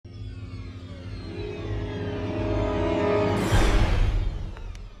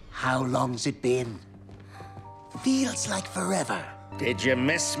How long's it been? Feels like forever. Did you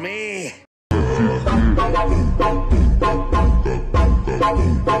miss me?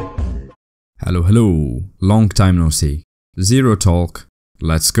 Hello, hello. Long time no see. Zero talk.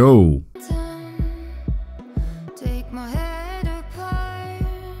 Let's go. Take my head apart.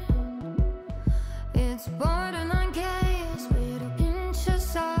 It's borderline chaos with a pinch of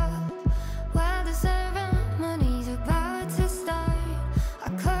salt. While the ceremony's about to start, I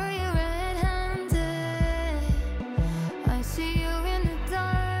caught you red-handed. I see you in the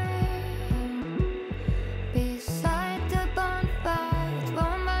dark, beside the bonfire. It's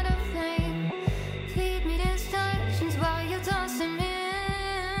warm by the flame. Feed me distractions while you're tossing me in.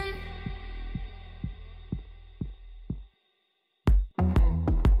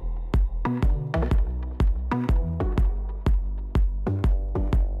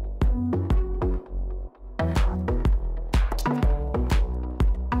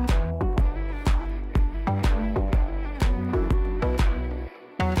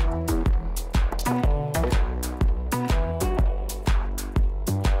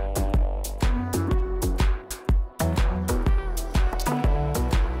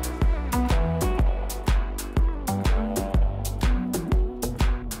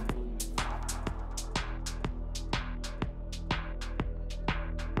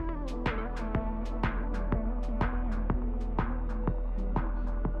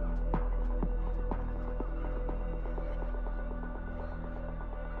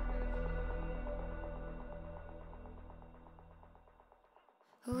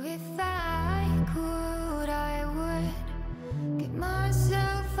 If I could, I would get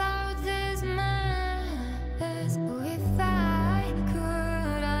myself out this mess. If I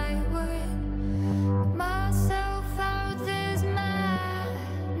could, I would get myself out this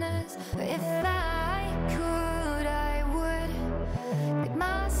madness. If I could, I would get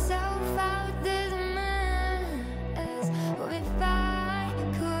myself out this mess. If I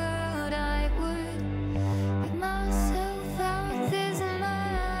could, I would get myself out this madness.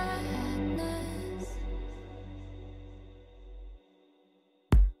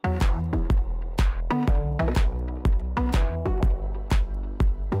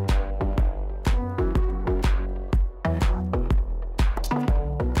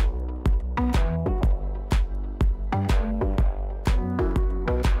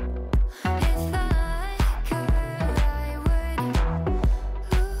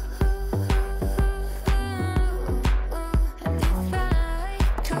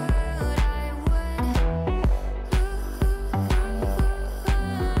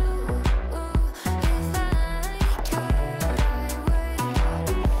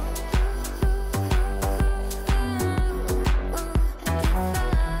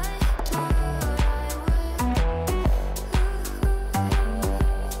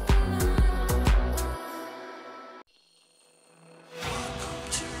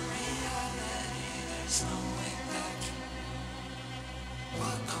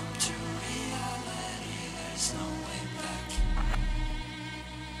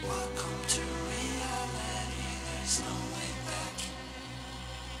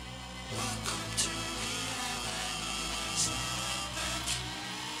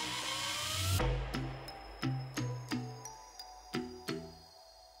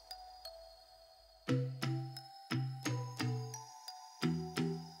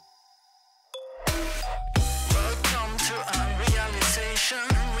 Welcome to unrealization.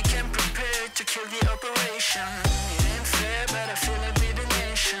 We can prepare to kill the operation. It ain't fair, but I feel like we're the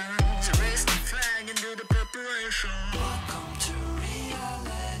nation. So raise the flag and do the preparation. Welcome to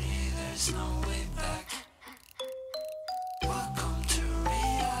reality, there's no way back. Welcome to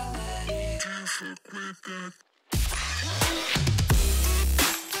reality. Don't fuck with that.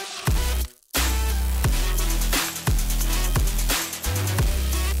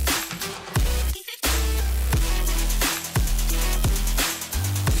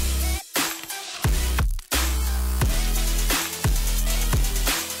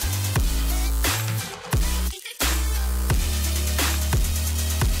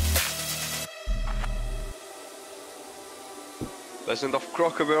 Legend of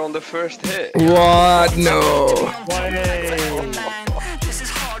Crockerbell on the first hit. What? No. This is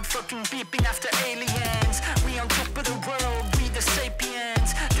hard fucking beeping after aliens. We on top of the world, we the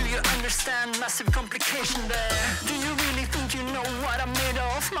sapiens. Do you understand massive complication there? Do you really think you know what I'm made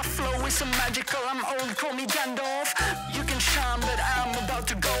of? My flow is so magical, I'm old, call me Gandalf. You can shine, but I'm about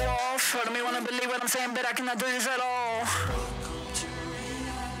to go off. I don't me wanna believe what I'm saying, but I cannot do this at all.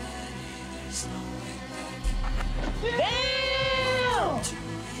 Damn!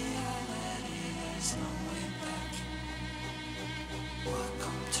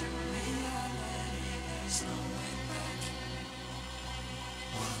 Welcome to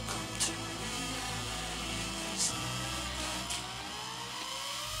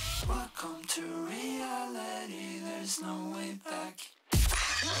Welcome to reality, there's no way back.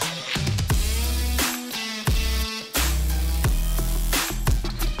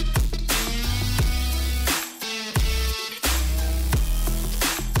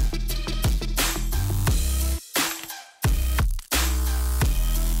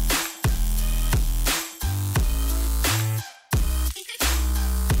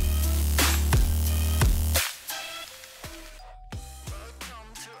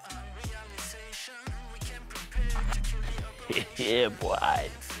 Yeah, boy.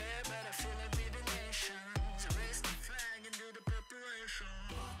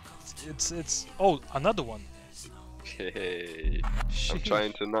 It's oh, another one. Hey, I'm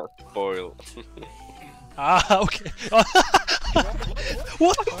trying to not spoil. Ah, okay.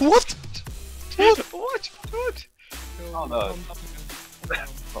 What? What? Hold on.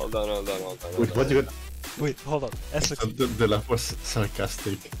 Hold on. Wait, what you got? Wait, hold on. Eslex, The laugh was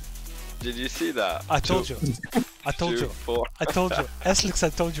sarcastic. Did you see that? I told you. I told you. 4. I told you. Eslex, I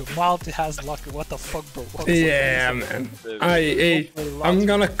told you. Malt has luck. What the fuck, bro? What the Yeah, man. I'm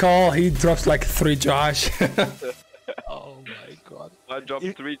gonna call. He drops like 3 Josh. Oh my god. I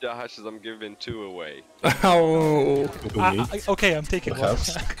dropped 3 Jahashes, I'm giving 2 away. Oh. Okay, I'm taking one.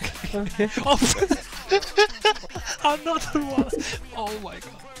 Oh, another one. Oh my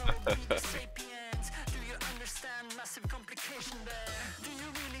god. Do you understand massive complication there? Do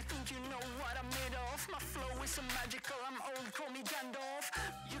you really think you know what I'm made of? My flow is so magical, I'm old, call me Gandalf.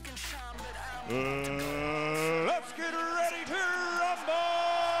 You can charm, but I'm Let's get ready to rumble!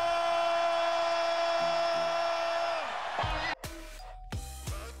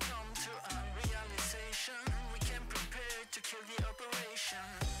 Welcome to unrealization. We can prepare to kill the operation.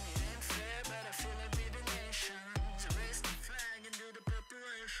 It ain't fair, but I feel like we're the nation. So raise the flag and do the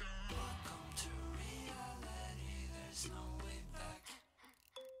preparation. Welcome to reality, there's no way back.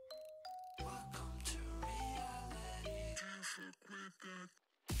 Welcome to reality. Can't fuck with that.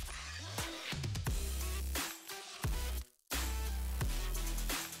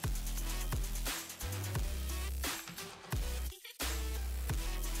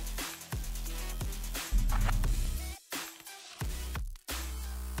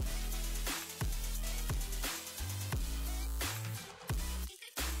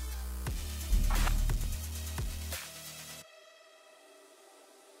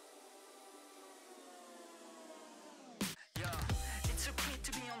 It's okay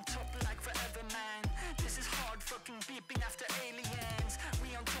to be on top like forever, man. This is hard fucking beeping after aliens.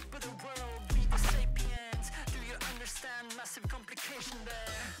 We on top of the world, we the sapiens. Do you understand massive complication there?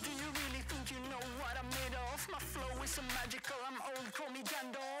 Do you really think you know what I'm made of? My flow is so magical, I'm old, call me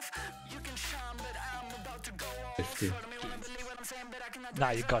Gandalf. You can charm, but I'm about to go off. Follow me when I believe what I'm saying, but I cannot do Nah,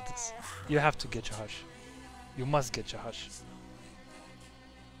 it you got this. You have to get your hush. You must get your hush.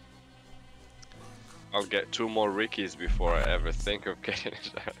 I'll get 2 more Rickies before I ever think of getting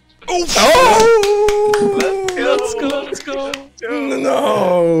it out. Let's go.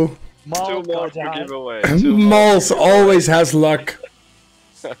 No. 2 more for giveaway. Malls always has luck.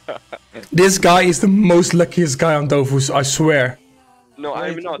 This guy is the most luckiest guy on Dofus, I swear. No,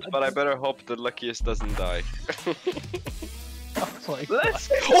 I'm not, but I better hope the luckiest doesn't die. Let's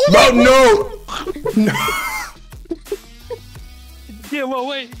Bro, no! No! Give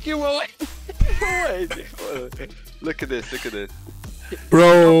away. Look at this.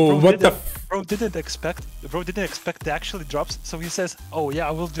 Bro, what the Bro didn't expect the actually drops, so he says, oh yeah,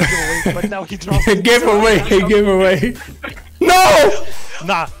 I will do giveaway, but now he drops. Give away! No!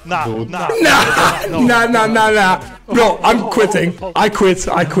 Nah. Nah. Bro, I'm quitting. I quit.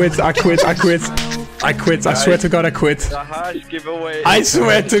 I swear to God, I quit. Jahash giveaway. I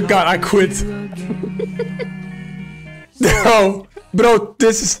swear to God, I quit. No, bro,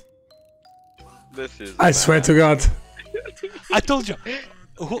 this is. I swear to God. I told you.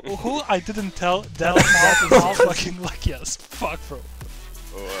 Who I didn't tell that Malt is all fucking lucky as fuck, bro.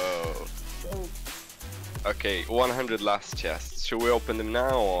 Whoa. Okay, 100 last chests. Should we open them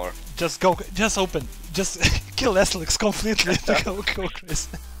now or? Just open. Just kill Eslex completely. Go Chris.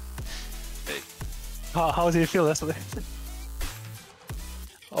 Hey. How do you feel, Eslex?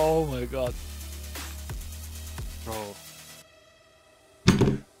 Oh my god. Bro.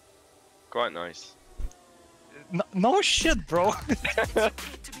 Quite nice. No shit, bro.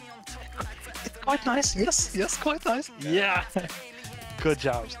 It's quite nice. Yes, quite nice. Yeah. Good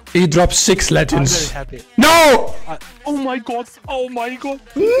job. He dropped 6 I'm legends. very happy. No! Oh my god.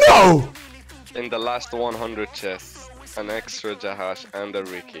 No! In the last 100 chests, an extra Jahash and a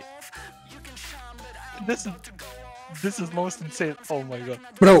Ricky. This is most insane. Oh my god.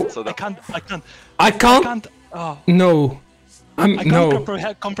 Bro, So I can't. I can't. Oh. No. I can't no.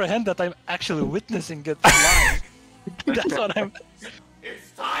 comprehend that I'm actually witnessing it live. That's what I'm.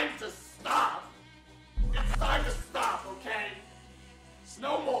 It's time to stop. It's time to stop, okay?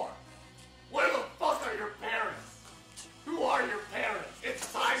 No more. Where the fuck are your parents? Who are your parents?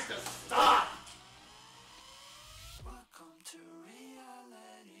 It's time to stop. Welcome to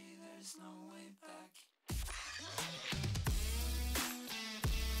reality, there's no way back.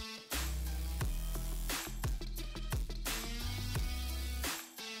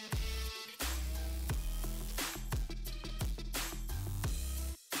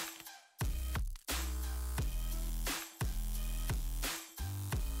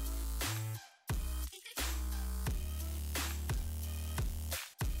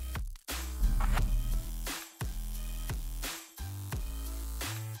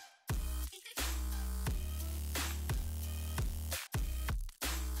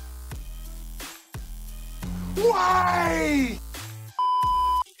 Why?